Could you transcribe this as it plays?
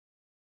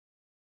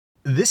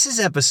This is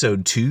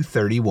episode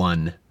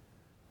 231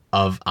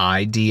 of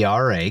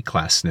IDRA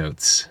Class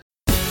Notes.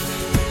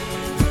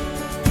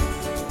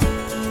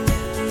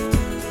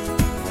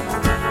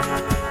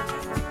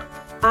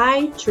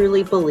 I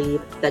truly believe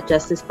that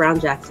Justice Brown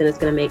Jackson is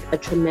going to make a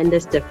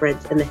tremendous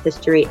difference in the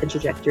history and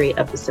trajectory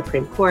of the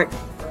Supreme Court,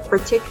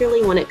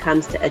 particularly when it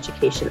comes to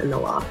education and the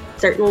law.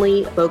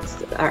 Certainly,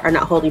 folks are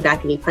not holding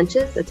back any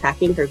punches,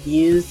 attacking her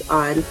views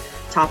on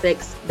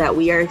topics that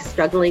we are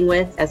struggling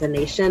with as a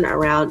nation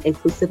around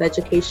inclusive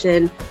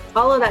education.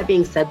 All of that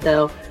being said,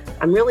 though,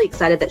 I'm really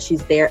excited that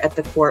she's there at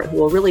the court who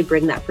will really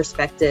bring that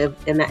perspective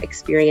and that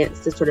experience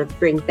to sort of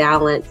bring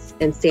balance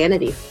and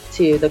sanity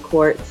to the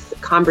court's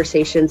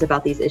conversations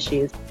about these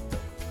issues.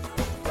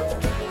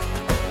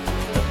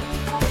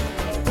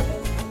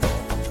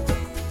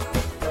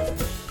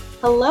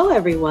 Hello,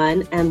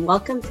 everyone, and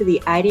welcome to the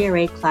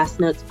IDRA Class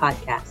Notes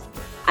podcast.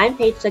 I'm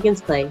Paige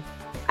Duggins-Clay,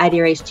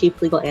 IDRA's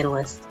Chief Legal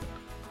Analyst.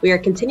 We are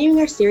continuing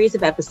our series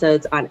of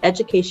episodes on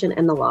education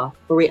and the law,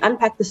 where we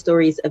unpack the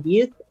stories of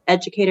youth,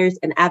 educators,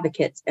 and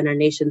advocates in our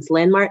nation's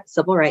landmark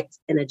civil rights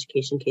and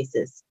education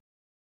cases.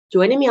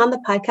 Joining me on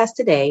the podcast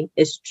today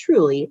is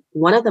truly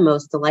one of the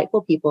most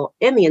delightful people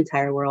in the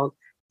entire world,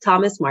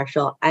 Thomas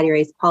Marshall,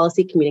 IDRA's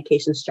Policy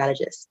Communications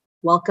Strategist.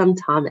 Welcome,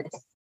 Thomas.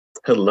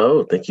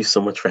 Hello. Thank you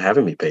so much for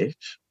having me,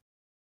 Paige.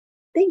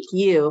 Thank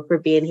you for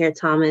being here,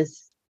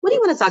 Thomas. What do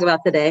you want to talk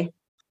about today?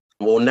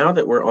 Well, now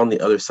that we're on the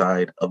other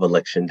side of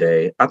Election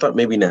Day, I thought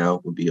maybe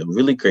now would be a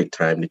really great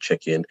time to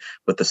check in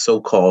with the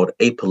so-called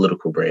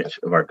apolitical branch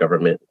of our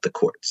government, the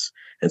courts,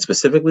 and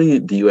specifically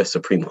the U.S.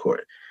 Supreme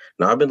Court.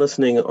 Now, I've been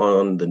listening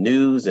on the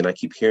news and I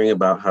keep hearing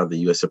about how the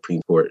U.S.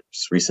 Supreme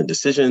Court's recent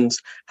decisions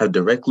have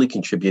directly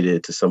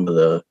contributed to some of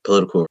the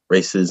political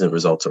races and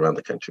results around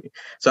the country.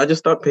 So I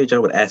just thought, Paige, I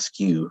would ask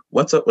you,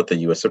 what's up with the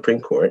U.S.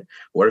 Supreme Court?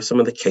 What are some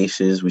of the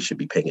cases we should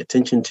be paying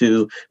attention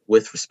to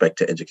with respect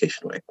to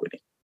educational equity?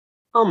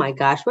 Oh my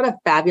gosh, what a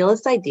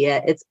fabulous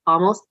idea. It's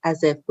almost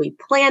as if we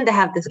planned to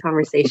have this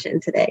conversation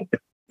today.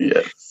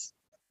 Yes.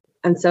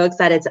 I'm so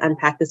excited to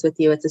unpack this with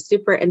you. It's a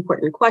super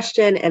important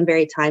question and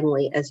very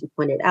timely, as you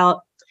pointed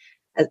out.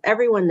 As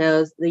everyone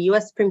knows, the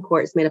U.S. Supreme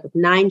Court is made up of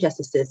 9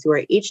 justices who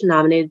are each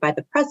nominated by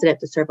the president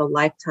to serve a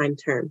lifetime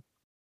term.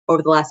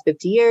 Over the last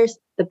 50 years,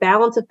 the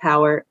balance of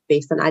power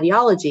based on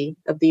ideology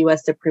of the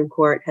U.S. Supreme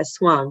Court has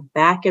swung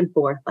back and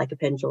forth like a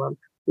pendulum,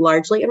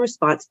 largely in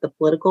response to the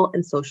political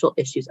and social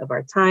issues of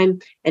our time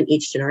and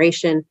each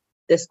generation.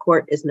 This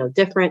court is no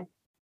different.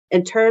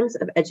 In terms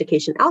of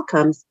education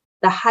outcomes,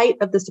 the height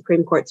of the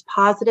Supreme Court's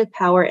positive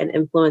power and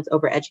influence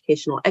over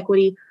educational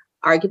equity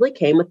arguably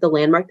came with the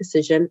landmark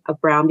decision of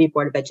Brown v.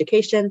 Board of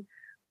Education,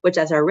 which,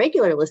 as our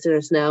regular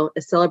listeners know,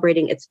 is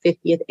celebrating its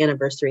 50th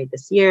anniversary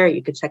this year.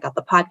 You can check out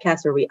the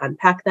podcast where we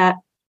unpack that.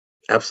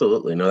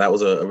 Absolutely. No, that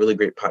was a really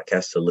great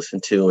podcast to listen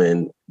to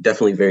and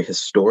definitely very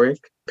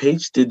historic.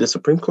 Paige, did the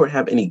Supreme Court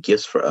have any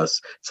gifts for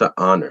us to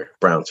honor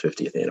Brown's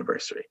 50th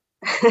anniversary?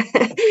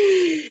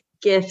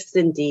 Gifts,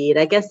 indeed.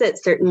 I guess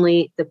it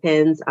certainly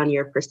depends on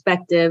your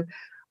perspective.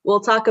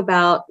 We'll talk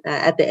about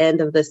at the end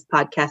of this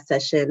podcast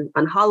session.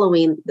 On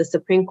Halloween, the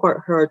Supreme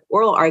Court heard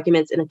oral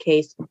arguments in a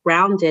case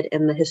grounded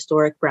in the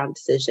historic Brown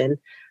decision.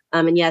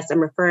 And yes, I'm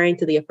referring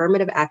to the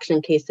affirmative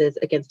action cases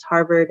against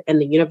Harvard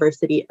and the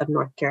University of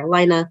North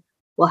Carolina.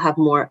 We'll have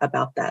more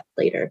about that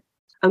later.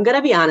 I'm going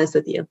to be honest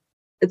with you.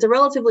 It's a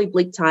relatively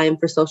bleak time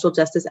for social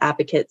justice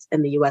advocates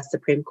in the U.S.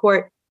 Supreme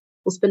Court.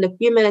 We'll spend a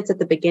few minutes at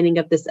the beginning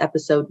of this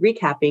episode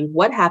recapping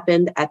what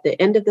happened at the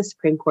end of the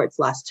Supreme Court's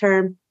last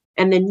term,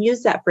 and then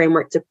use that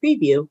framework to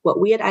preview what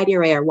we at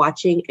IDRA are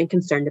watching and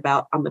concerned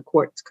about on the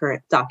court's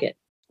current docket.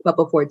 But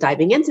before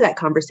diving into that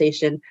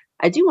conversation,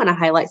 I do want to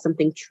highlight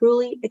something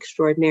truly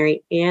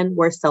extraordinary and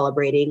worth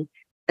celebrating.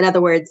 In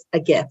other words, a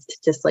gift,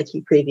 just like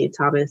you previewed,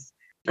 Thomas.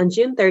 On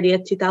June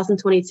 30th,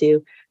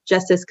 2022,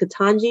 Justice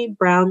Ketanji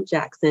Brown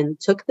Jackson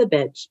took the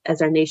bench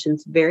as our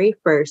nation's very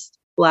first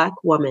Black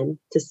woman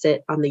to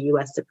sit on the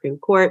U.S. Supreme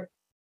Court.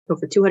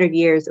 Over 200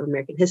 years of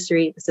American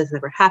history, this has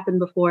never happened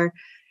before.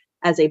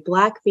 As a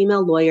Black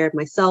female lawyer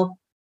myself,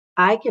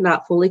 I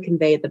cannot fully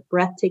convey the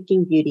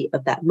breathtaking beauty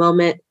of that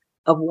moment,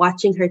 of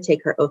watching her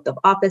take her oath of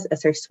office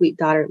as her sweet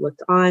daughter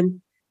looked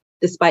on.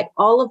 Despite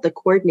all of the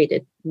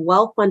coordinated,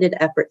 well-funded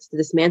efforts to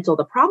dismantle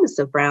the promise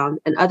of Brown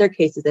and other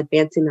cases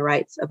advancing the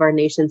rights of our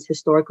nation's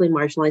historically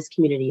marginalized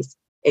communities,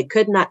 it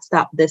could not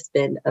stop this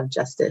bend of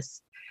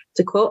justice.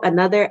 To quote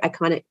another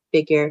iconic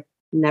figure,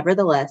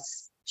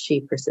 nevertheless,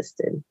 she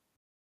persisted.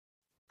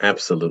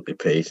 Absolutely,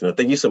 Paige. No,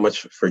 thank you so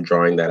much for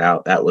drawing that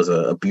out. That was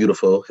a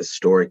beautiful,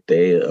 historic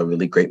day, a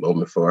really great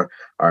moment for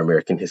our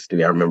American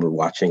history. I remember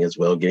watching as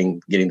well,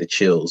 getting the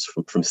chills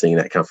from seeing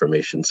that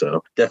confirmation.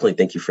 So definitely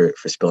thank you for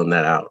spelling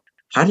that out.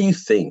 How do you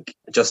think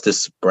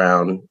Justice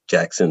Brown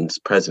Jackson's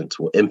presence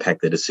will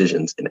impact the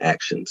decisions and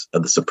actions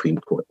of the Supreme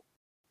Court?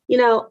 You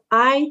know,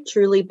 I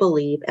truly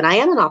believe, and I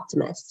am an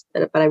optimist,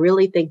 but I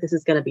really think this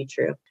is going to be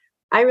true.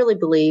 I really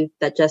believe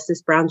that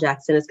Justice Brown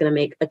Jackson is going to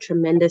make a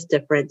tremendous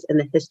difference in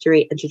the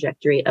history and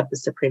trajectory of the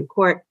Supreme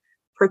Court,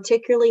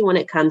 particularly when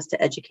it comes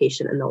to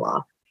education and the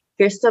law.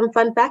 Here's some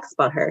fun facts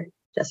about her.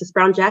 Justice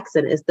Brown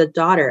Jackson is the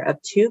daughter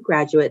of two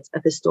graduates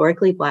of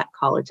historically Black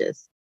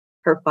colleges.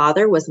 Her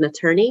father was an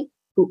attorney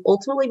who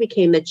ultimately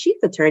became the chief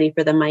attorney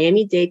for the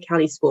Miami-Dade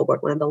County School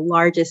Board, one of the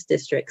largest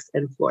districts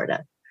in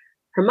Florida.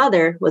 Her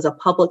mother was a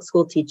public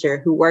school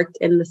teacher who worked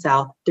in the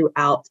South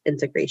throughout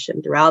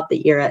integration, throughout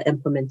the era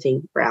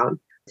implementing Brown.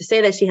 To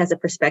say that she has a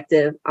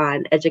perspective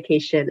on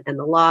education and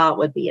the law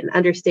would be an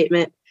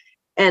understatement.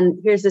 And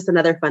here's just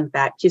another fun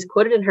fact. She's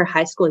quoted in her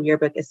high school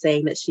yearbook as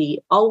saying that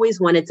she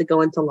always wanted to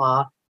go into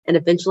law and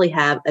eventually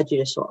have a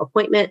judicial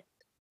appointment.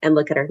 And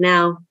look at her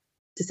now.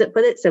 To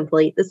put it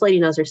simply, this lady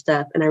knows her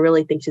stuff, and I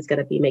really think she's going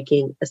to be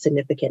making a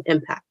significant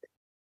impact.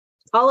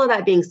 All of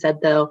that being said,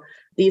 though,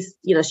 these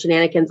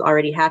shenanigans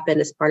already happened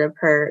as part of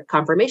her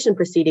confirmation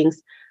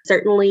proceedings.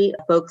 Certainly,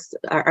 folks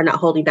are not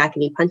holding back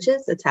any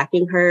punches,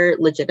 attacking her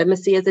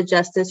legitimacy as a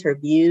justice, her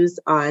views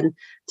on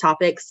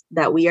topics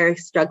that we are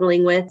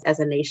struggling with as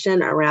a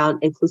nation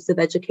around inclusive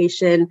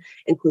education,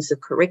 inclusive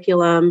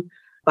curriculum,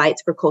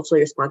 fights for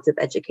culturally responsive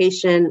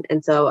education.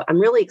 And so I'm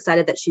really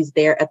excited that she's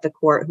there at the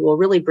court who will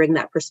really bring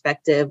that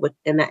perspective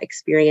within that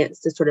experience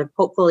to sort of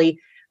hopefully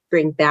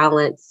bring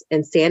balance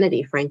and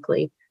sanity,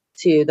 frankly,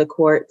 to the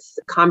court's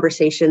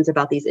conversations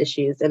about these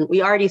issues. And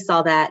we already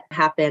saw that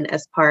happen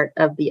as part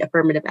of the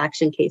affirmative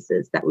action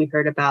cases that we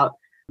heard about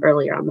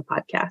earlier on the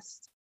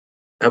podcast.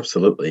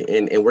 Absolutely.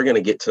 And we're going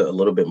to get to a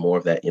little bit more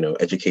of that,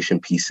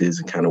 education pieces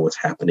and kind of what's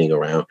happening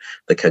around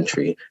the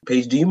country.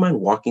 Paige, do you mind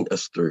walking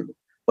us through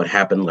what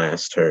happened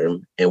last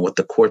term and what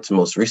the court's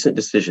most recent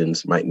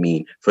decisions might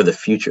mean for the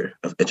future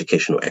of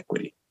educational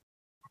equity?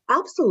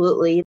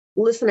 Absolutely.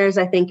 Listeners,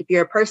 I think if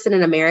you're a person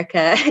in America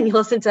and you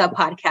listen to a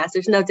podcast,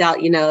 there's no doubt,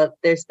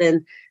 there's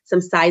been some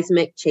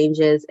seismic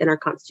changes in our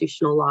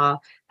constitutional law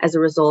as a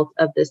result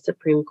of the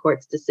Supreme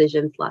Court's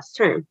decisions last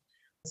term.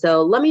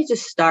 So let me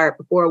just start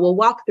before we'll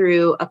walk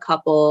through a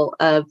couple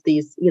of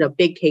these,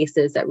 big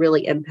cases that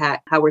really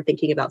impact how we're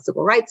thinking about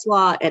civil rights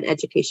law and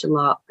education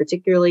law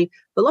particularly.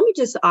 But let me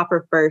just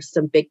offer first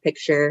some big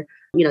picture,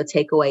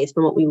 takeaways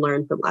from what we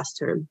learned from last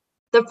term.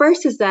 The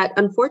first is that,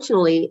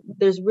 unfortunately,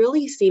 there's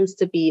really seems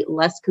to be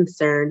less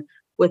concern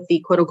with the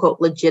quote unquote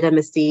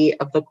legitimacy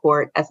of the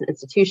court as an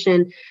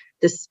institution,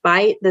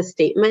 despite the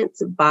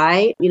statements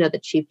by, the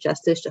Chief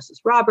Justice,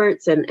 Justice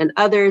Roberts, and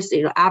others,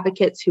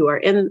 advocates who are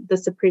in the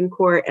Supreme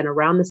Court and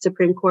around the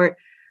Supreme Court.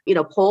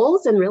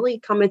 Polls and really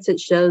common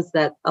sense shows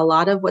that a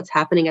lot of what's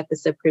happening at the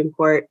Supreme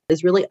Court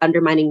is really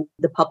undermining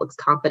the public's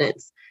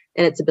confidence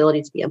in its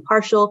ability to be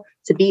impartial,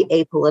 to be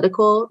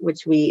apolitical,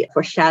 which we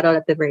foreshadowed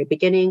at the very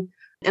beginning.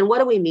 And what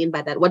do we mean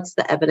by that? What's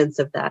the evidence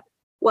of that?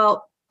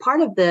 Well, part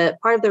of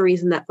the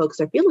reason that folks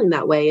are feeling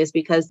that way is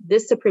because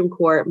this Supreme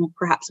Court,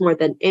 perhaps more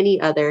than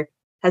any other,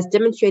 has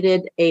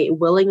demonstrated a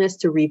willingness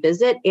to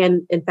revisit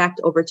and, in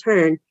fact,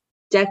 overturn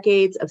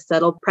decades of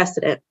settled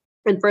precedent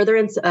and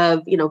furtherance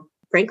of,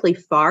 frankly,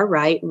 far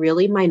right,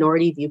 really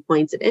minority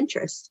viewpoints and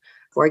interests.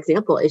 For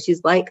example, issues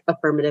like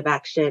affirmative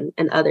action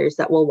and others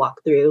that we'll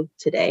walk through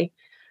today.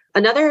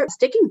 Another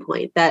sticking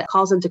point that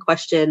calls into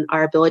question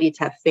our ability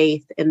to have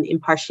faith and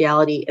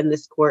impartiality in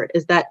this court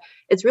is that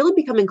it's really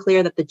becoming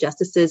clear that the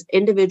justices'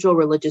 individual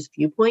religious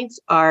viewpoints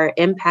are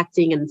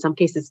impacting and in some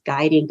cases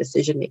guiding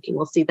decision-making.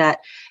 We'll see that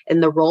in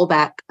the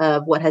rollback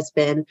of what has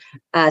been,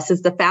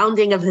 since the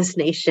founding of this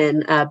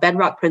nation,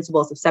 bedrock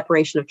principles of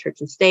separation of church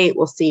and state.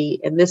 We'll see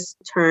in this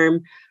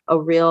term a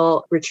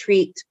real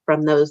retreat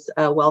from those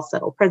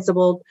well-settled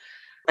principles.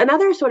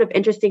 Another sort of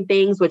interesting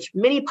things, which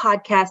many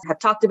podcasts have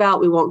talked about,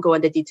 we won't go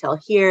into detail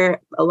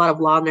here. A lot of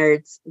law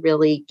nerds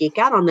really geek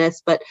out on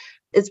this, but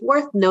it's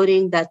worth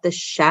noting that the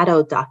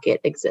shadow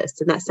docket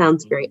exists. And that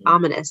sounds very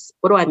ominous.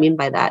 What do I mean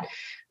by that?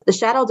 The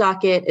shadow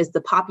docket is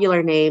the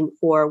popular name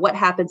for what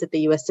happens at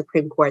the U.S.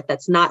 Supreme Court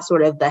that's not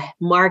sort of the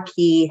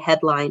marquee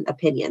headline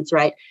opinions,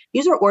 right?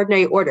 These are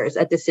ordinary orders,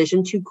 a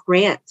decision to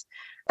grant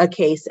a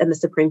case and the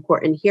Supreme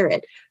Court and hear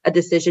it, a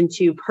decision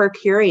to per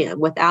curiam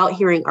without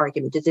hearing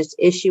argument, to just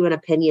issue an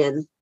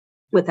opinion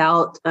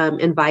without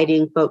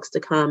inviting folks to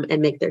come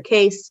and make their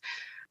case,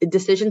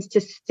 decisions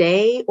to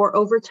stay or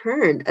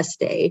overturn a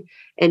stay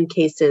in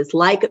cases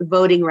like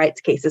voting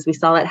rights cases. We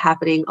saw that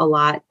happening a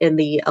lot in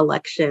the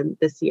election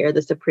this year,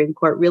 the Supreme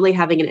Court really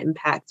having an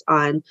impact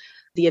on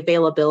the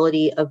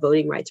availability of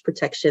voting rights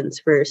protections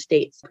for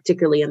states,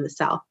 particularly in the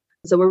South.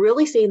 So we're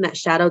really seeing that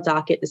shadow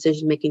docket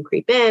decision-making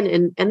creep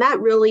in. And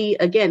that really,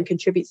 again,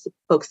 contributes to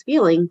folks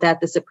feeling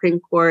that the Supreme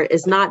Court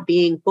is not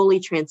being fully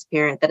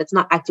transparent, that it's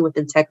not acting with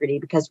integrity,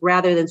 because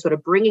rather than sort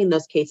of bringing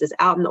those cases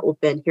out in the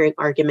open, hearing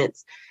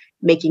arguments,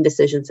 making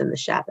decisions in the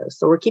shadows.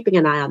 So we're keeping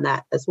an eye on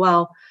that as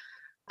well.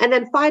 And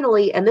then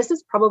finally, and this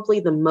is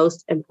probably the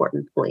most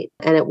important point,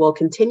 and it will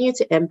continue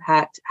to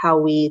impact how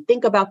we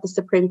think about the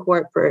Supreme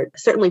Court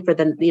certainly for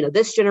the,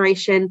 this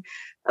generation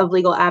of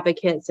legal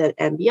advocates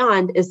and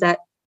beyond, is that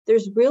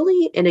there's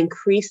really an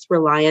increased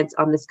reliance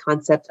on this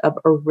concept of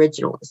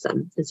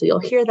originalism. And so you'll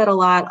hear that a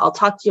lot. I'll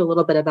talk to you a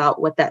little bit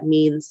about what that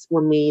means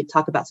when we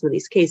talk about some of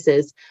these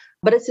cases.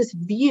 But it's this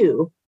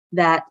view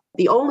that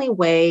the only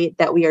way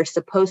that we are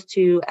supposed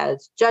to,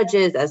 as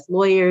judges, as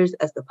lawyers,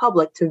 as the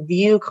public, to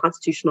view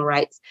constitutional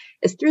rights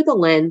is through the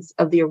lens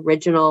of the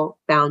original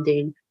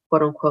founding,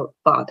 quote unquote,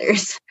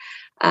 fathers.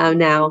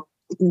 Now,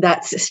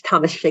 that's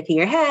Thomas shaking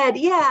your head.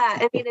 Yeah,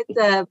 I mean,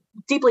 it's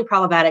deeply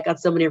problematic on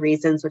so many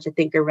reasons, which I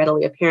think are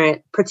readily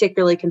apparent,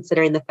 particularly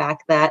considering the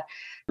fact that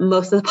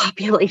most of the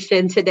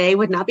population today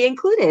would not be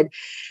included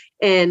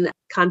in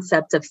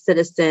concept of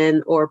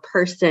citizen or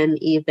person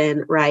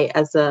even, right,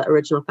 as the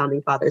original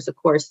founding fathers. Of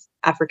course,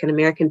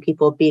 African-American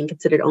people being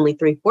considered only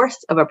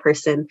 3/4 of a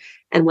person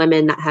and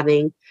women not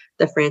having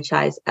the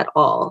franchise at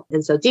all.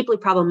 And so deeply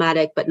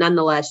problematic, but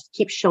nonetheless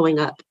keeps showing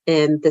up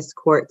in this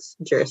court's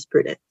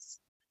jurisprudence.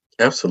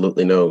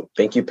 Absolutely. No,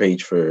 thank you,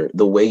 Paige, for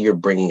the way you're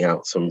bringing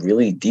out some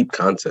really deep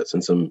concepts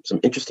and some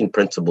interesting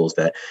principles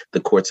that the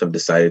courts have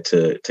decided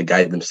to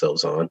guide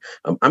themselves on.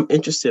 I'm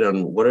interested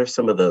on what are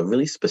some of the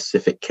really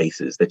specific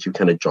cases that you've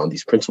kind of drawn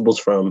these principles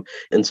from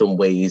and some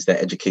ways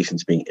that education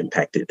is being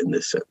impacted in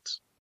this sense.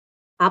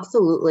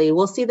 Absolutely.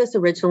 We'll see this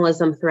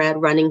originalism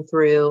thread running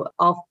through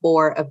all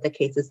 4 of the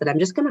cases that I'm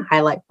just going to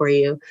highlight for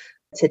you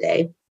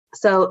today.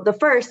 So the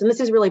first, and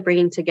this is really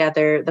bringing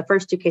together, the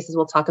first 2 cases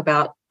we'll talk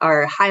about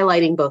are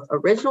highlighting both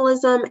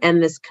originalism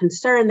and this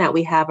concern that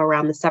we have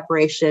around the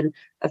separation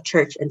of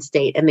church and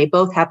state. And they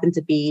both happen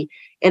to be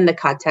in the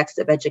context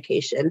of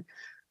education.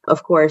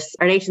 Of course,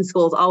 our nation's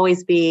schools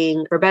always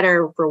being, for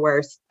better or for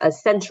worse, a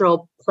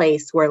central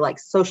place where like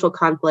social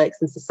conflicts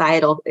and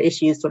societal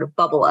issues sort of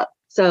bubble up.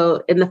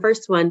 So in the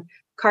first one,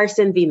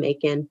 Carson v.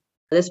 Macon,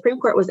 the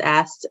Supreme Court was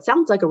asked, it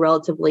sounds like a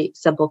relatively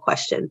simple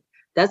question.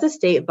 Does a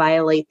state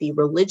violate the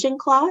religion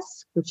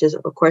clause, which is,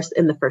 of course,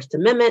 in the First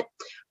Amendment,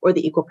 or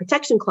the Equal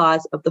Protection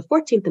Clause of the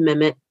 14th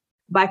Amendment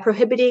by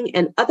prohibiting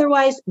an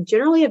otherwise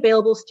generally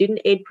available student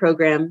aid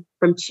program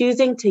from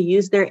choosing to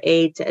use their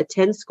aid to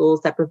attend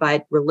schools that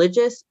provide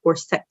religious or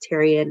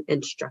sectarian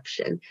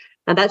instruction?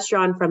 Now, that's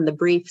drawn from the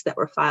briefs that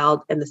were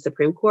filed in the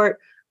Supreme Court.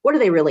 What are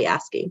they really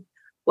asking?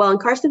 Well, in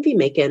Carson v.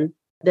 Macon,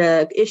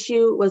 the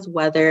issue was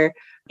whether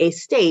a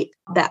state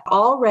that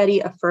already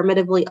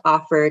affirmatively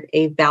offered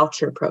a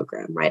voucher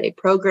program, right? A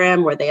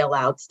program where they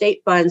allowed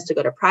state funds to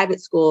go to private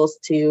schools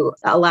to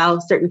allow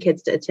certain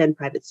kids to attend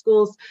private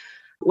schools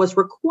was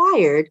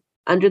required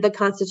under the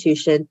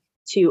Constitution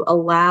to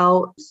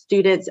allow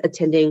students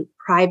attending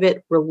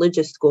private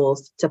religious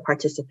schools to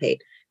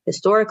participate.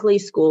 Historically,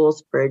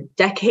 schools for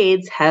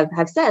decades have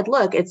said,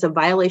 look, it's a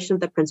violation of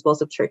the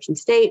principles of church and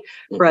state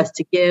for us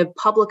to give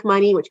public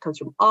money, which comes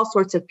from all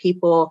sorts of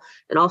people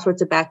and all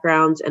sorts of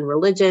backgrounds and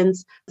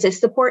religions, to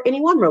support any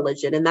one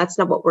religion. And that's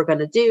not what we're going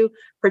to do,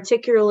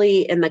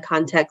 particularly in the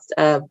context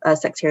of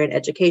sectarian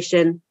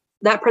education.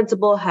 That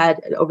principle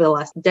had, over the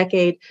last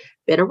decade,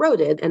 been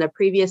eroded. In a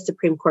previous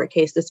Supreme Court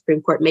case, the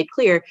Supreme Court made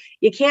clear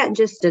you can't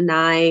just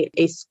deny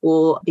a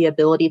school the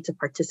ability to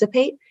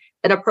participate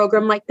in a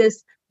program like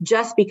this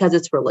just because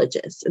it's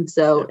religious. And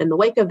so in the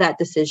wake of that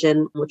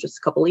decision, which was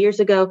a couple of years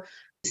ago,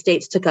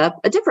 states took up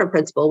a different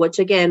principle, which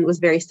again was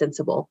very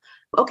sensible.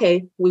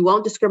 Okay, we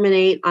won't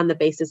discriminate on the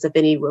basis of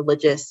any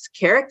religious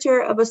character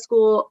of a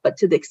school, but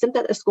to the extent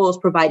that a school is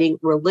providing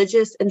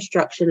religious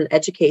instruction and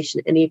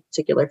education in any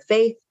particular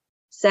faith,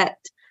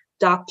 sect,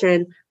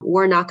 doctrine,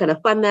 we're not going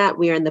to fund that.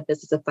 We are in the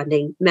business of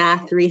funding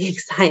math, reading,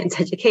 science,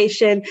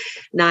 education,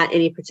 not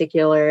any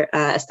particular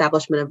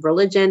establishment of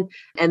religion.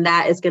 And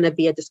that is going to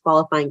be a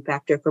disqualifying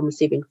factor from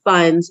receiving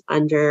funds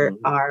under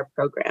our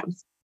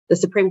programs. The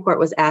Supreme Court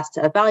was asked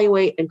to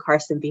evaluate in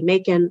Carson v.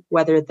 Macon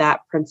whether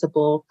that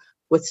principle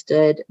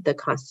withstood the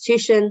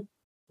Constitution.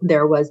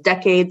 There was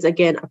decades,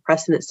 again, of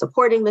precedent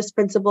supporting this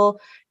principle.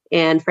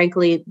 And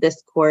frankly,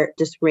 this court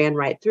just ran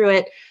right through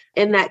it.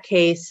 In that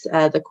case,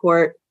 the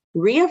court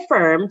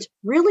reaffirmed,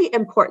 really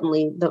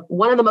importantly,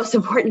 one of the most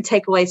important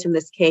takeaways from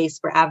this case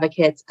for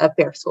advocates of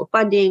fair school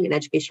funding and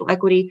educational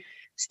equity: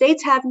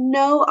 states have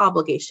no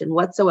obligation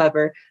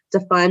whatsoever to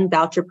fund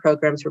voucher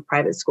programs for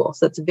private schools.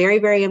 So it's very,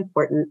 very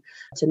important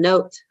to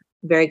note.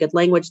 Very good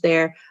language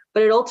there.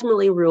 But it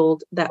ultimately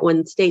ruled that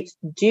when states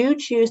do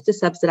choose to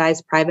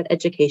subsidize private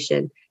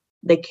education,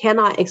 they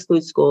cannot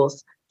exclude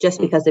schools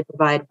just because they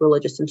provide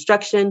religious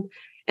instruction.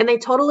 And they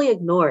totally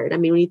ignored. I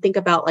mean, when you think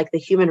about like the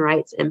human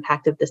rights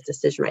impact of this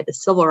decision, right, the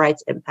civil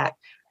rights impact,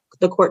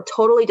 the court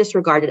totally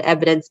disregarded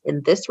evidence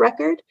in this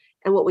record.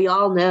 And what we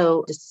all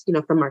know, just,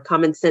 from our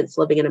common sense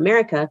living in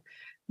America,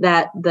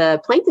 that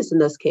the plaintiffs in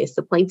this case,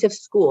 the plaintiff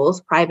schools,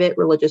 private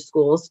religious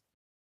schools,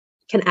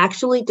 can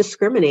actually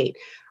discriminate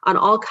on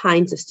all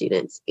kinds of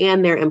students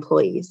and their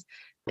employees.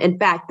 In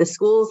fact, the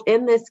schools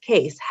in this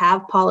case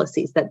have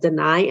policies that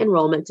deny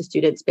enrollment to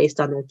students based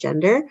on their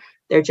gender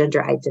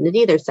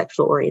identity, their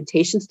sexual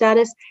orientation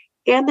status,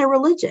 and their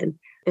religion.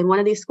 In one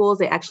of these schools,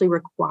 they actually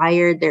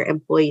required their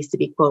employees to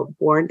be, quote,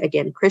 born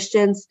again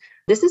Christians.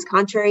 This is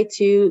contrary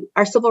to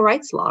our civil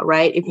rights law,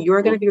 right? If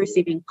you're going to be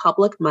receiving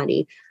public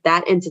money,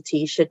 that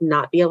entity should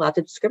not be allowed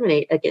to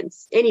discriminate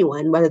against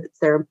anyone, whether it's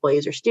their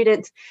employees or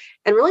students.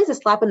 And really is a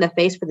slap in the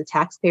face for the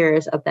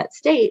taxpayers of that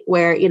state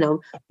where,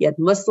 you had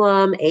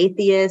Muslim,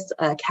 atheist,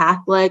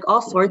 Catholic,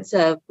 all sorts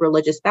of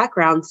religious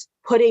backgrounds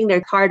putting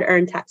their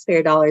hard-earned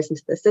taxpayer dollars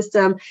into the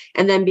system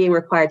and then being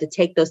required to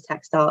take those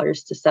tax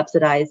dollars to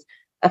subsidize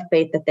a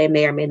faith that they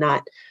may or may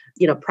not,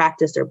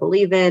 practice or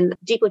believe in.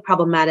 Deeply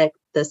problematic.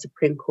 The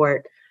Supreme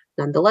Court,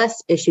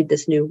 nonetheless, issued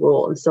this new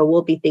rule. And so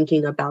we'll be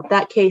thinking about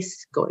that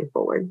case going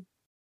forward.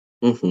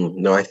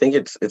 Mm-hmm. No, I think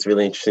it's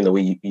really interesting the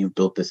way you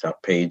built this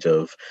out page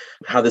of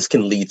how this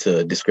can lead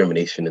to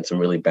discrimination and some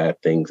really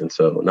bad things. And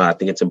so, no, I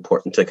think it's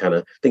important to kind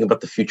of think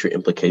about the future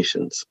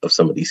implications of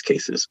some of these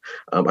cases.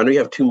 I know you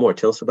have two more.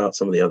 Tell us about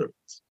some of the other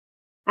ones.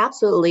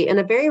 Absolutely. In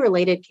a very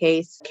related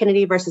case,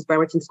 Kennedy versus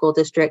Bremerton School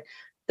District,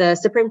 the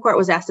Supreme Court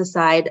was asked to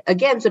decide,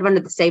 again, sort of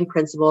under the same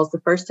principles, the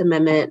First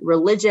Amendment,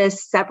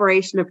 religious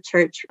separation of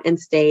church and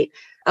state,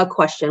 a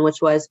question,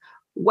 which was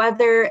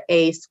whether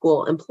a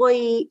school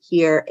employee,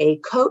 here a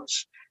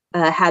coach,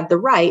 had the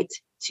right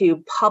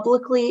to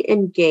publicly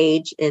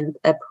engage in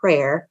a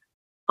prayer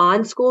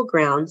on school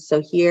grounds.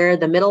 So here,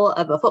 the middle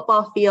of a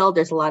football field,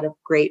 there's a lot of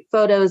great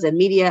photos and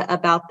media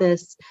about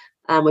this,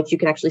 which you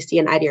can actually see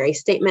an IDRA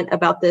statement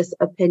about this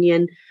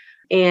opinion.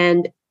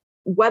 And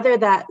whether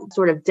that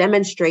sort of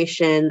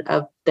demonstration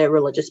of their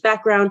religious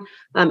background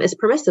is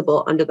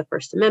permissible under the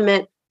First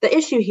Amendment. The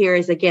issue here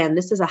is, again,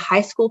 this is a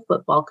high school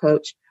football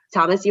coach.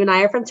 Thomas, you and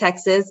I are from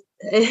Texas,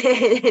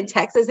 in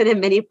Texas and in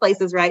many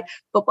places, right?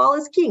 Football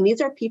is king. These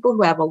are people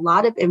who have a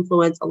lot of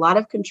influence, a lot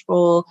of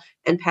control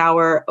and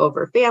power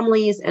over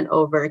families and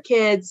over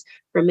kids.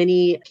 For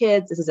many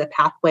kids, this is a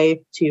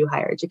pathway to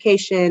higher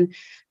education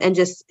and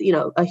just,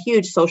 a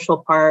huge social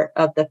part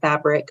of the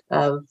fabric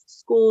of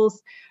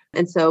schools.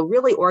 And so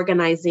really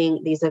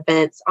organizing these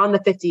events on the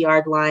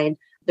 50-yard line,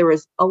 there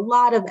was a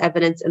lot of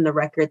evidence in the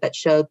record that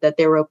showed that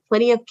there were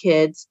plenty of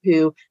kids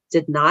who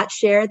did not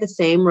share the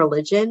same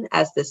religion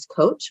as this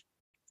coach,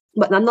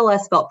 but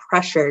nonetheless felt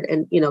pressured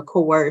and,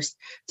 coerced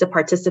to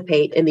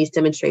participate in these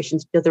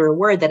demonstrations because they were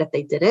worried that if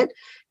they didn't,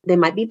 they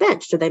might be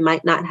benched or they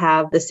might not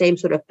have the same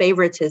sort of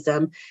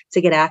favoritism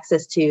to get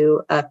access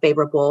to a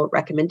favorable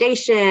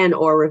recommendation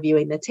or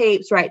reviewing the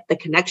tapes, right? The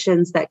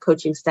connections that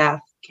coaching staff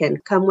can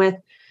come with.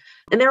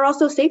 And there are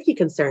also safety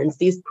concerns.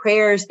 These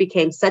prayers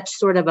became such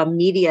sort of a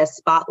media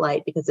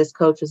spotlight because this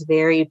coach was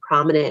very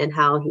prominent in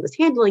how he was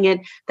handling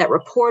it, that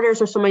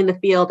reporters were swimming the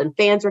field and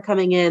fans were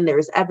coming in. There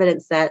was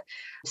evidence that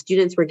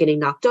students were getting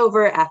knocked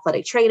over,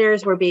 athletic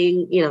trainers were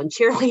being, and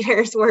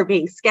cheerleaders were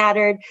being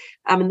scattered.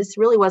 And this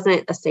really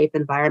wasn't a safe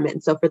environment.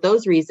 And so for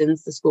those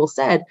reasons, the school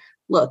said,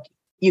 look,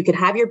 you can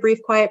have your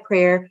brief, quiet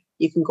prayer.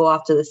 You can go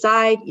off to the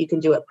side. You can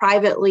do it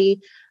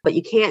privately, but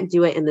you can't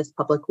do it in this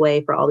public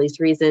way for all these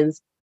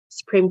reasons.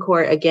 Supreme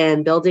Court,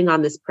 again, building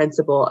on this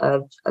principle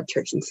of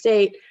church and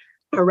state,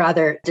 or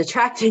rather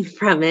detracting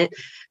from it,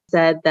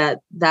 said that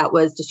that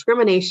was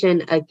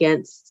discrimination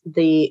against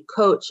the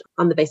coach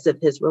on the basis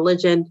of his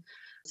religion.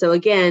 So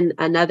again,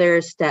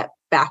 another step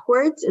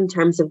backwards in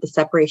terms of the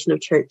separation of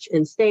church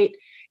and state.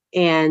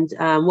 And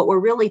what we're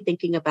really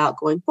thinking about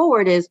going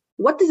forward is,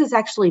 what does this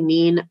actually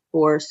mean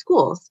for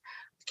schools?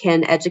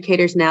 Can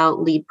educators now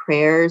lead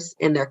prayers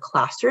in their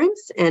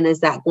classrooms? And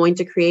is that going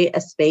to create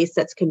a space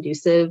that's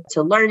conducive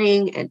to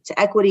learning and to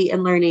equity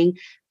in learning,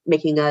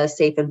 making a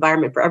safe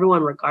environment for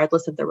everyone,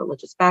 regardless of their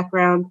religious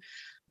background?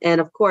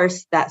 And of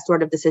course, that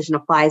sort of decision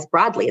applies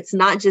broadly. It's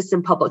not just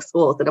in public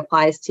schools. It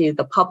applies to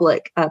the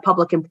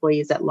public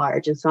employees at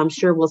large. And so I'm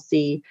sure we'll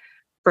see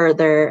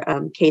further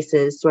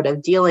cases sort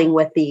of dealing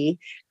with the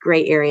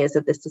gray areas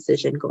of this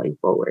decision going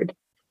forward.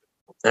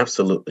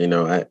 Absolutely.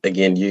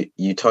 Again,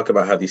 you talk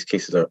about how these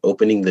cases are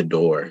opening the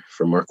door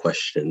for more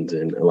questions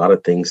and a lot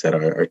of things that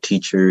our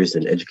teachers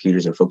and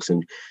educators and folks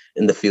in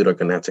the field are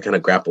going to have to kind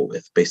of grapple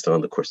with based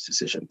on the court's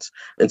decisions.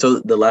 And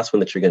so the last one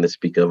that you're going to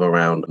speak of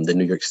around the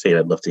New York State,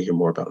 I'd love to hear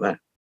more about that.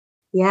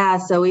 Yeah,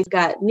 so we've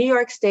got New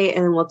York State,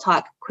 and then we'll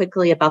talk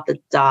quickly about the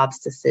Dobbs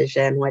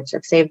decision, which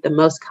I've saved the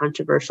most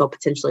controversial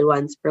potentially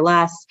ones for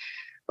last.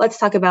 Let's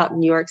talk about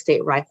New York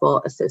State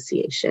Rifle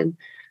Association.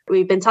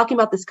 We've been talking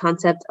about this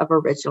concept of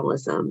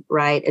originalism,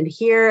 right? And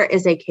here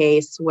is a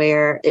case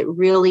where it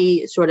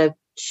really sort of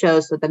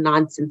shows the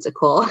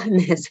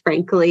nonsensicalness,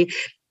 frankly,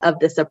 of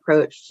this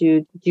approach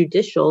to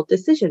judicial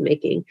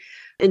decision-making.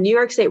 In New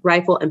York State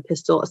Rifle and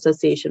Pistol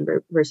Association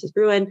versus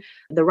Bruen,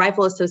 the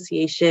Rifle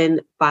Association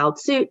filed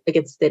suit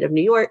against the state of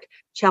New York,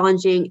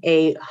 challenging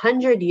a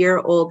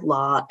 100-year-old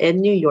law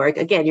in New York.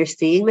 Again, you're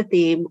seeing the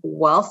theme,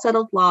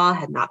 well-settled law,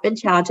 had not been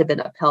challenged, had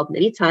been upheld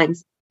many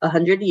times,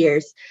 100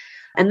 years.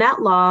 And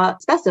that law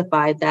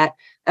specified that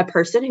a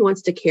person who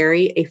wants to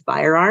carry a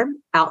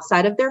firearm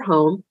outside of their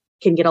home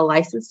can get a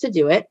license to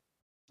do it.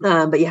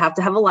 But you have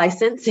to have a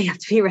license. You have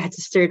to be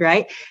registered,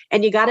 right?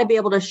 And you got to be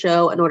able to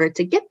show, in order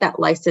to get that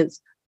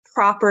license,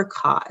 proper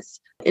cause.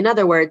 In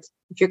other words,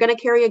 if you're going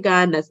to carry a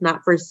gun that's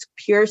not for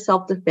pure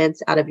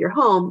self-defense out of your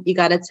home, you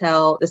got to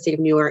tell the state of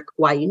New York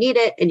why you need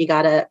it, and you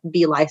got to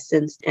be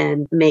licensed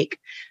and make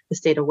the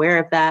state aware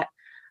of that.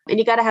 And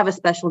you got to have a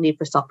special need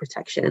for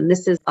self-protection. And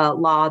this is a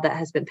law that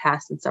has been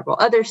passed in several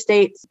other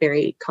states,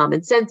 very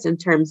common sense in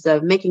terms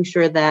of making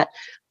sure that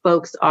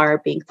folks are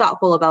being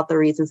thoughtful about the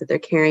reasons that they're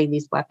carrying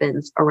these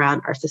weapons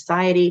around our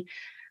society.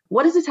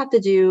 What does this have to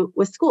do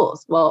with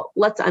schools? Well,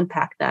 let's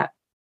unpack that.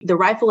 The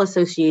Rifle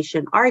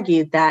Association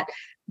argued that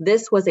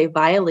this was a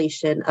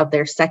violation of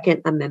their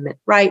Second Amendment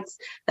rights,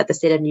 that the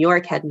state of New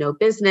York had no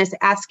business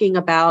asking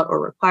about or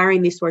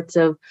requiring these sorts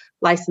of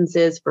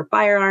licenses for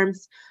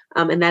firearms,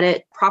 and that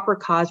it proper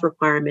cause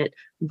requirement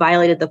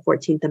violated the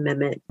 14th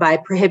Amendment by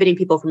prohibiting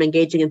people from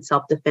engaging in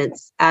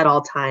self-defense at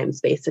all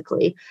times,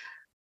 basically.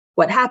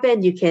 What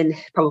happened, you can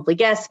probably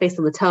guess based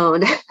on the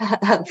tone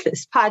of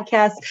this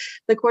podcast.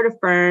 The court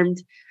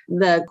affirmed.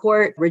 The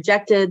court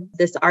rejected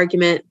this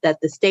argument that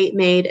the state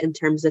made in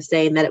terms of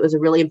saying that it was a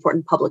really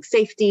important public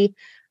safety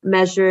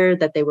measure,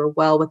 that they were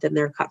well within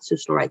their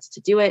constitutional rights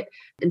to do it,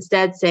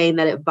 instead saying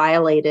that it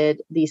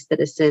violated these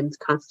citizens'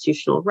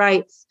 constitutional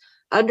rights,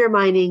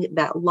 undermining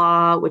that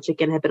law, which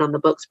again had been on the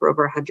books for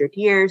over 100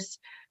 years.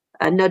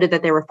 Noted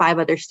that there were 5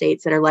 other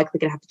states that are likely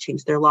going to have to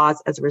change their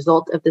laws as a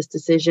result of this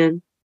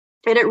decision.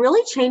 And it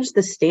really changed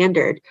the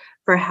standard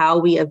for how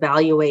we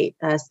evaluate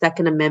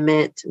Second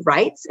Amendment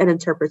rights and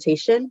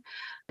interpretation,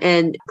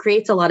 and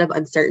creates a lot of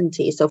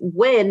uncertainty. So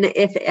when,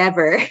 if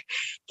ever,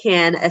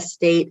 can a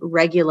state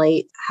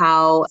regulate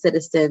how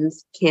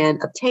citizens can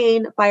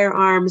obtain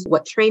firearms,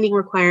 what training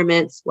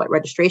requirements, what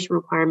registration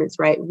requirements,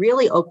 right,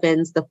 really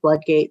opens the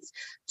floodgates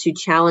to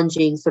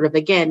challenging sort of,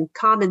 again,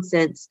 common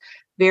sense,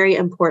 very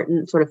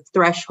important sort of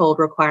threshold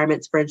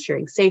requirements for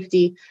ensuring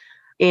safety.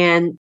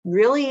 And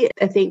really,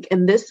 I think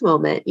in this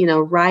moment,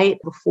 right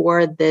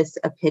before this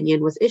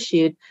opinion was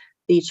issued,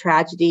 the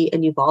tragedy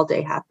in Uvalde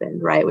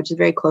happened, right, which is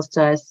very close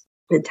to us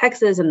in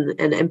Texas and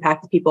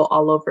impacted people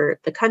all over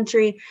the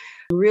country.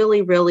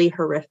 Really, really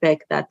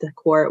horrific that the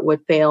court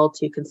would fail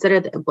to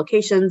consider the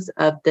implications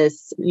of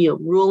this,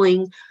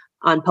 ruling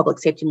on public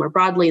safety more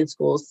broadly in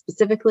schools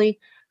specifically.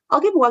 I'll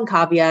give one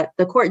caveat.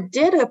 The court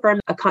did affirm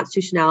a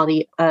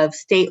constitutionality of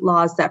state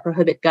laws that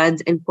prohibit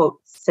guns in, quote,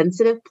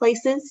 sensitive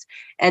places,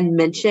 and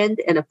mentioned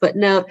in a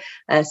footnote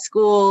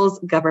schools,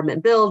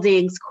 government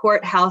buildings,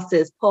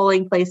 courthouses,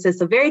 polling places.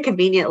 So very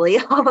conveniently,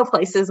 all the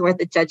places where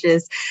the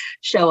judges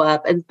show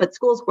up. But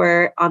schools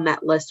were on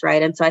that list,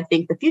 right? And so I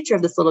think the future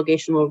of this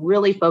litigation will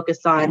really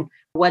focus on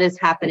what is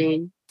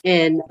happening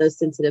in those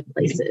sensitive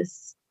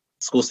places.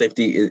 School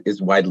safety is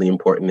widely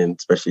important, and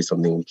especially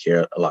something we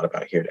care a lot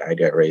about here at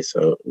IDRA.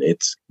 So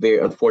it's very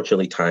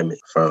unfortunately timed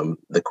from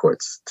the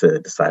courts to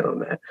decide on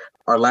that.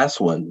 Our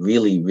last one,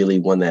 really, really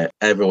one that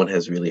everyone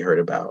has really heard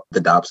about, the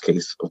Dobbs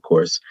case, of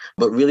course,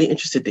 but really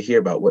interested to hear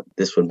about what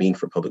this would mean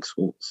for public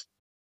schools.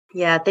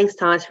 Yeah, thanks,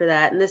 Thomas, for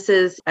that. And this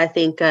is, I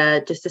think,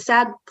 just a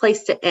sad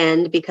place to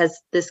end,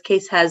 because this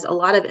case has a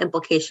lot of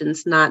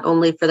implications, not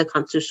only for the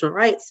constitutional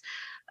rights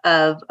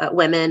of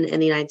women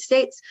in the United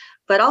States,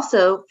 but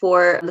also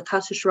for the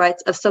constitutional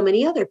rights of so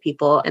many other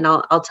people. And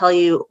I'll tell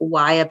you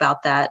why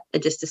about that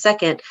in just a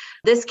second.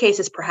 This case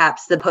is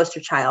perhaps the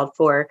poster child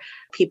for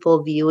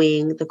people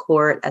viewing the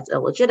court as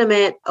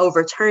illegitimate,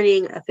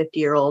 overturning a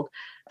 50-year-old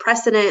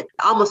precedent,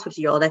 almost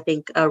 50-year-old. I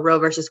think Roe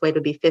versus Wade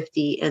would be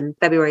 50 in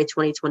February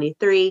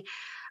 2023,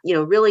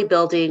 really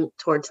building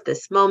towards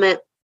this moment.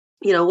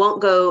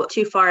 Won't go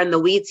too far in the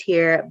weeds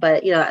here,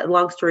 but,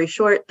 long story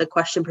short, the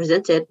question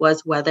presented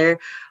was whether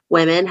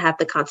women have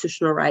the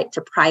constitutional right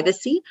to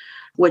privacy,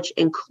 which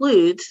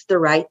includes the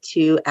right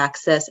to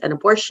access an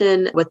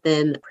abortion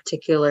within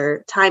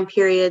particular time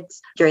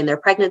periods during their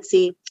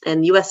pregnancy.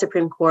 And the U.S.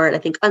 Supreme Court, I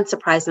think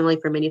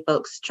unsurprisingly for many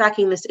folks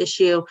tracking this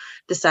issue,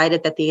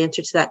 decided that the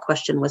answer to that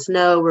question was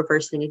no,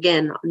 reversing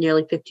again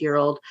nearly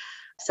 50-year-old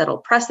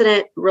settled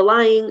precedent,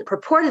 relying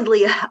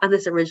purportedly on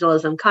this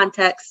originalism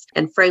context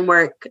and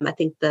framework. I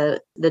think the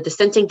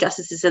dissenting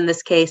justices in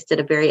this case did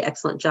a very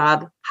excellent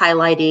job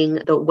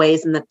highlighting the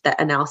ways in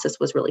that analysis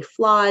was really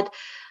flawed.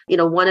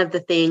 One of the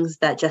things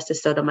that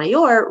Justice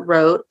Sotomayor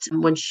wrote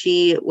when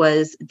she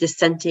was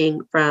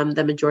dissenting from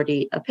the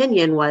majority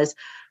opinion was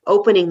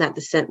opening that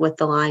dissent with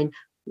the line,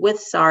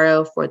 "With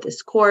sorrow for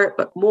this court,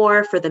 but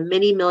more for the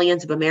many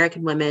millions of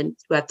American women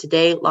who have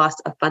today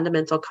lost a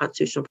fundamental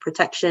constitutional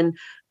protection,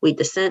 we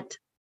dissent."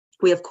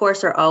 We, of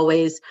course, are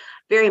always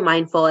very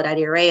mindful at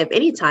IDRA of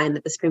any time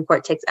that the Supreme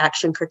Court takes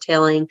action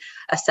curtailing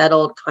a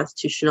settled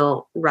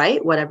constitutional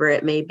right, whatever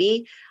it may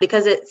be,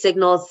 because it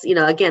signals,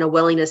 again, a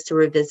willingness to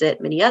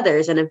revisit many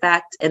others. And in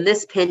fact, in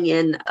this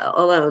opinion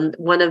alone,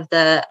 one of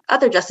the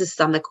other justices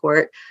on the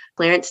court,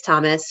 Clarence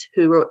Thomas,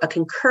 who wrote a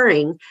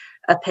concurring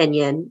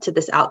opinion to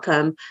this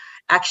outcome,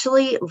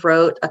 actually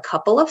wrote a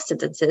couple of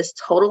sentences,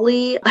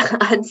 totally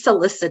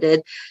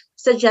unsolicited,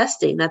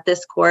 suggesting that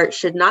this court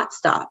should not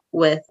stop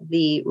with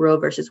the Roe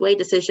versus Wade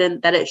decision,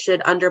 that it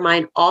should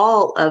undermine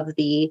all of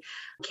the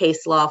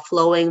case law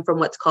flowing from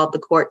what's called the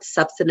court's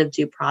substantive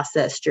due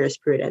process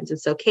jurisprudence. And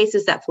so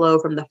cases that flow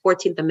from the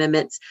 14th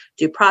Amendment's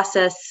due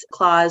process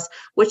clause,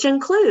 which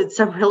includes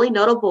some really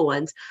notable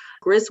ones.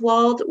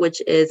 Griswold, which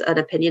is an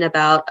opinion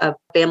about a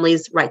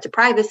family's right to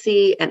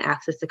privacy and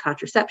access to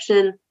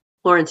contraception.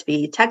 Lawrence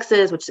v.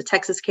 Texas, which is a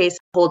Texas case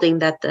holding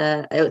that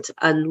it's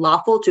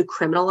unlawful to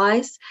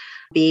criminalize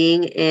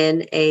being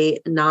in a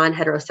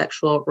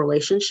non-heterosexual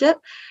relationship,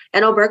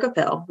 and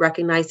Obergefell,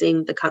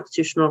 recognizing the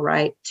constitutional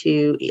right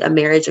to a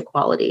marriage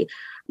equality.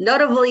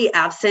 Notably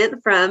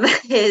absent from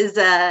his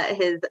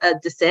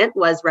dissent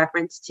was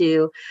reference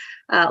to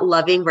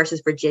Loving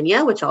versus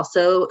Virginia, which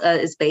also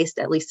is based,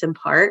 at least in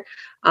part,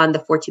 on the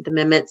 14th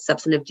Amendment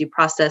substantive due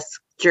process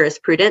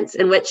jurisprudence,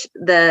 in which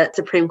the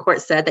Supreme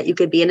Court said that you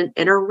could be in an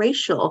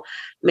interracial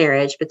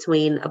marriage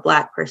between a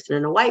Black person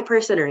and a white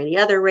person or any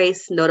other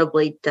race,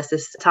 notably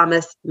Justice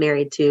Thomas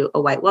married to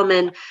a white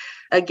woman.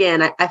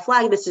 Again, I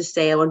flag this to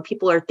say when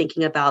people are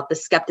thinking about the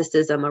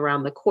skepticism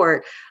around the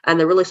court and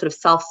the really sort of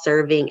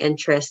self-serving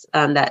interests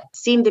that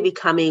seem to be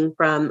coming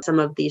from some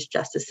of these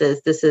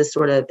justices, this is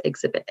sort of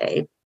Exhibit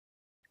A.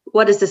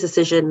 What does this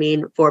decision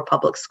mean for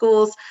public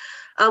schools?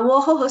 Well,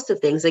 a whole host of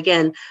things.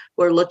 Again,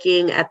 we're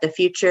looking at the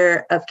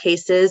future of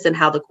cases and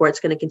how the court's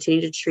going to continue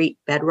to treat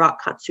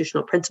bedrock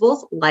constitutional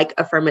principles like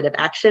affirmative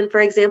action,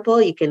 for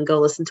example. You can go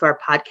listen to our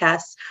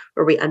podcast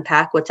where we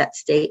unpack what's at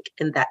stake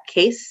in that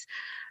case.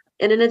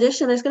 And in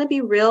addition, there's going to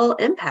be real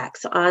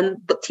impacts on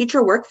the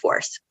teacher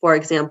workforce. For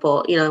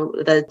example,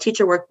 the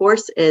teacher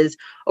workforce is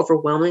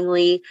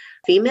overwhelmingly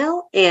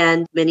female,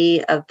 and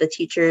many of the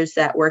teachers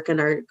that work in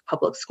our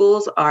public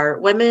schools are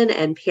women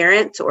and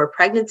parents or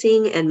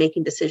pregnanting and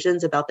making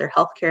decisions about their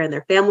healthcare and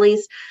their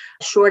families,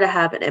 sure to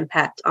have an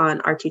impact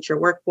on our teacher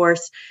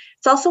workforce.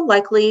 It's also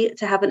likely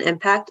to have an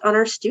impact on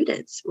our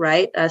students,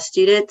 right?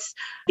 Students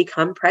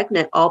become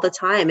pregnant all the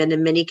time. And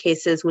in many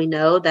cases, we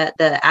know that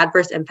the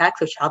adverse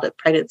impacts of childhood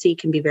pregnancy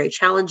can be very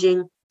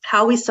challenging.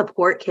 How we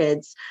support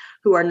kids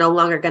who are no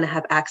longer going to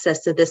have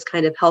access to this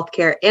kind of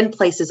healthcare in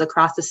places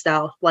across the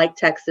South, like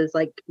Texas,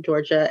 like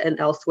Georgia, and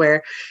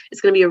elsewhere,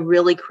 is going to be a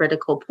really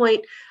critical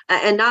point.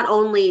 And not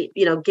only,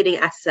 getting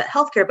access to that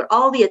healthcare, but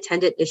all the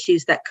attendant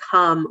issues that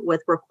come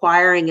with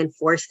requiring and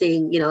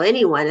forcing,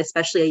 anyone,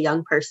 especially a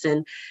young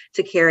person,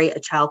 to carry a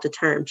child to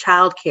term.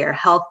 Childcare,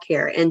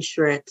 healthcare,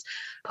 insurance,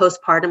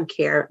 postpartum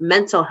care,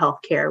 mental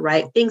health care,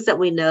 right? Things that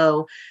we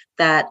know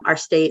that our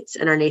states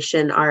and our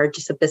nation are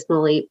just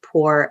abysmally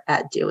poor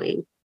at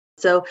doing.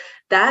 So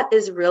that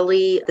is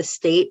really the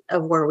state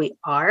of where we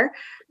are.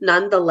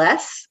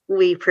 Nonetheless,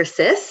 we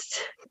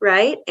persist,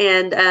 right?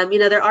 And,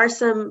 there are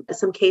some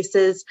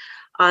cases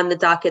on the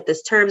docket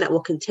this term that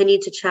will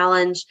continue to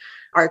challenge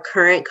our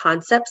current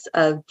concepts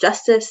of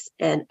justice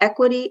and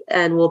equity.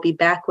 And we'll be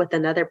back with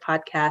another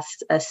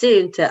podcast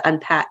soon to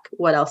unpack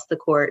what else the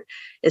court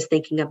is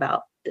thinking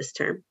about this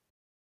term.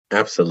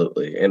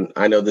 Absolutely. And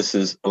I know this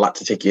is a lot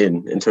to take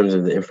in terms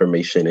of the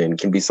information and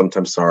can be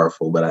sometimes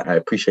sorrowful, but I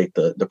appreciate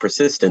the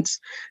persistence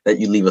that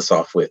you leave us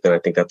off with. And I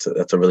think that's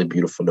a really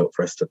beautiful note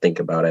for us to think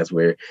about as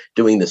we're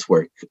doing this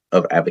work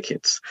of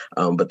advocates.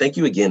 But thank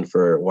you again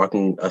for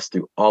walking us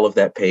through all of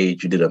that,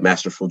 Paige. You did a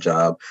masterful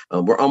job.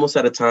 We're almost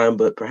out of time,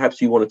 but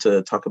perhaps you wanted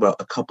to talk about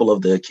a couple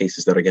of the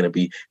cases that are going to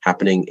be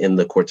happening in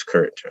the court's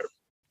current term.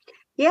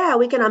 Yeah,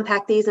 we can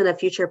unpack these in a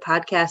future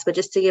podcast, but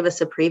just to give us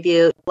a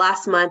preview,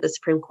 last month, the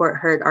Supreme Court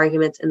heard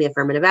arguments in the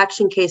affirmative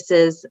action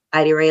cases.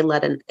 IDRA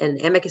led an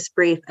amicus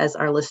brief, as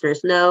our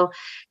listeners know,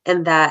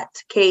 in that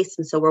case.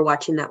 And so we're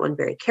watching that one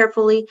very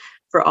carefully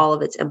for all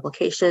of its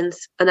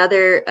implications.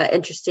 Another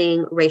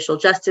interesting racial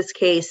justice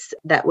case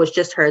that was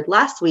just heard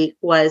last week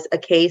was a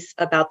case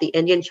about the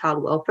Indian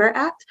Child Welfare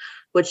Act,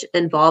 which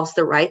involves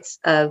the rights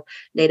of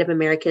Native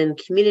American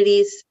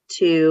communities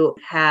to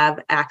have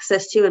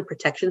access to and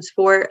protections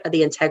for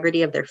the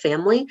integrity of their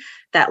family.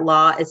 That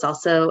law is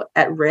also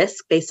at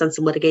risk based on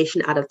some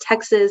litigation out of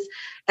Texas.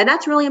 And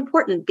that's really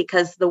important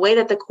because the way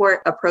that the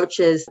court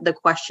approaches the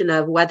question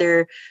of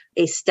whether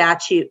a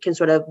statute can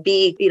sort of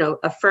be,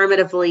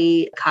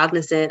 affirmatively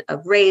cognizant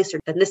of race or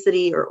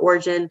ethnicity or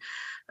origin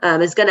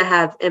is going to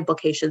have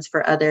implications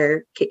for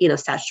other,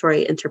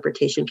 statutory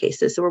interpretation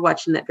cases. So we're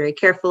watching that very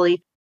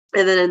carefully.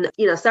 And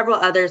then, several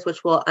others,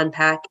 which we'll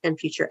unpack in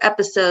future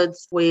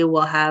episodes. We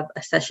will have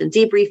a session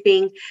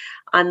debriefing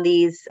on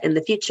these in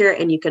the future.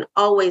 And you can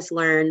always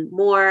learn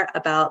more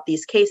about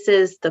these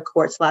cases, the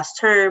court's last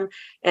term,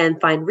 and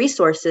find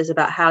resources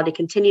about how to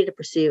continue to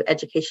pursue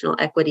educational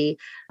equity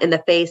in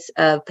the face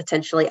of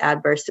potentially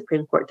adverse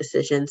Supreme Court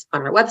decisions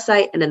on our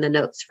website and in the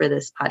notes for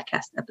this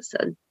podcast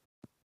episode.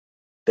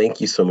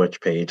 Thank you so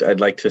much, Paige. I'd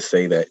like to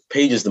say that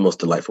Paige is the most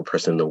delightful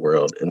person in the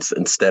world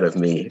instead of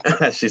me,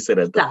 as she said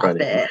at the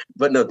front.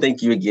 But no,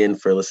 thank you again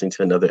for listening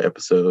to another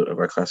episode of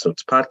our Class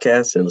Notes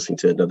podcast and listening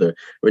to another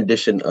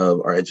rendition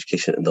of our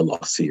Education in the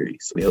Law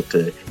series. We hope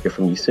to hear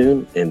from you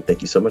soon. And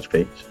thank you so much,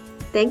 Paige.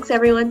 Thanks,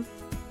 everyone.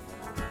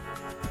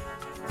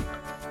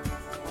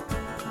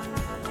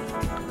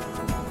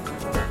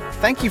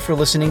 Thank you for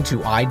listening to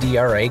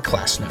IDRA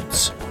Class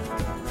Notes.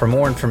 For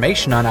more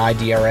information on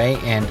IDRA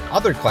and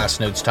other Class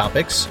Notes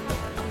topics,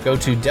 go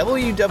to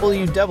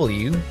www.idra.org.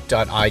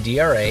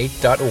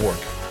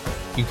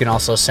 You can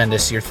also send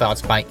us your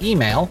thoughts by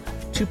email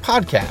to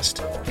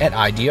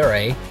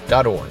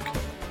podcast@idra.org.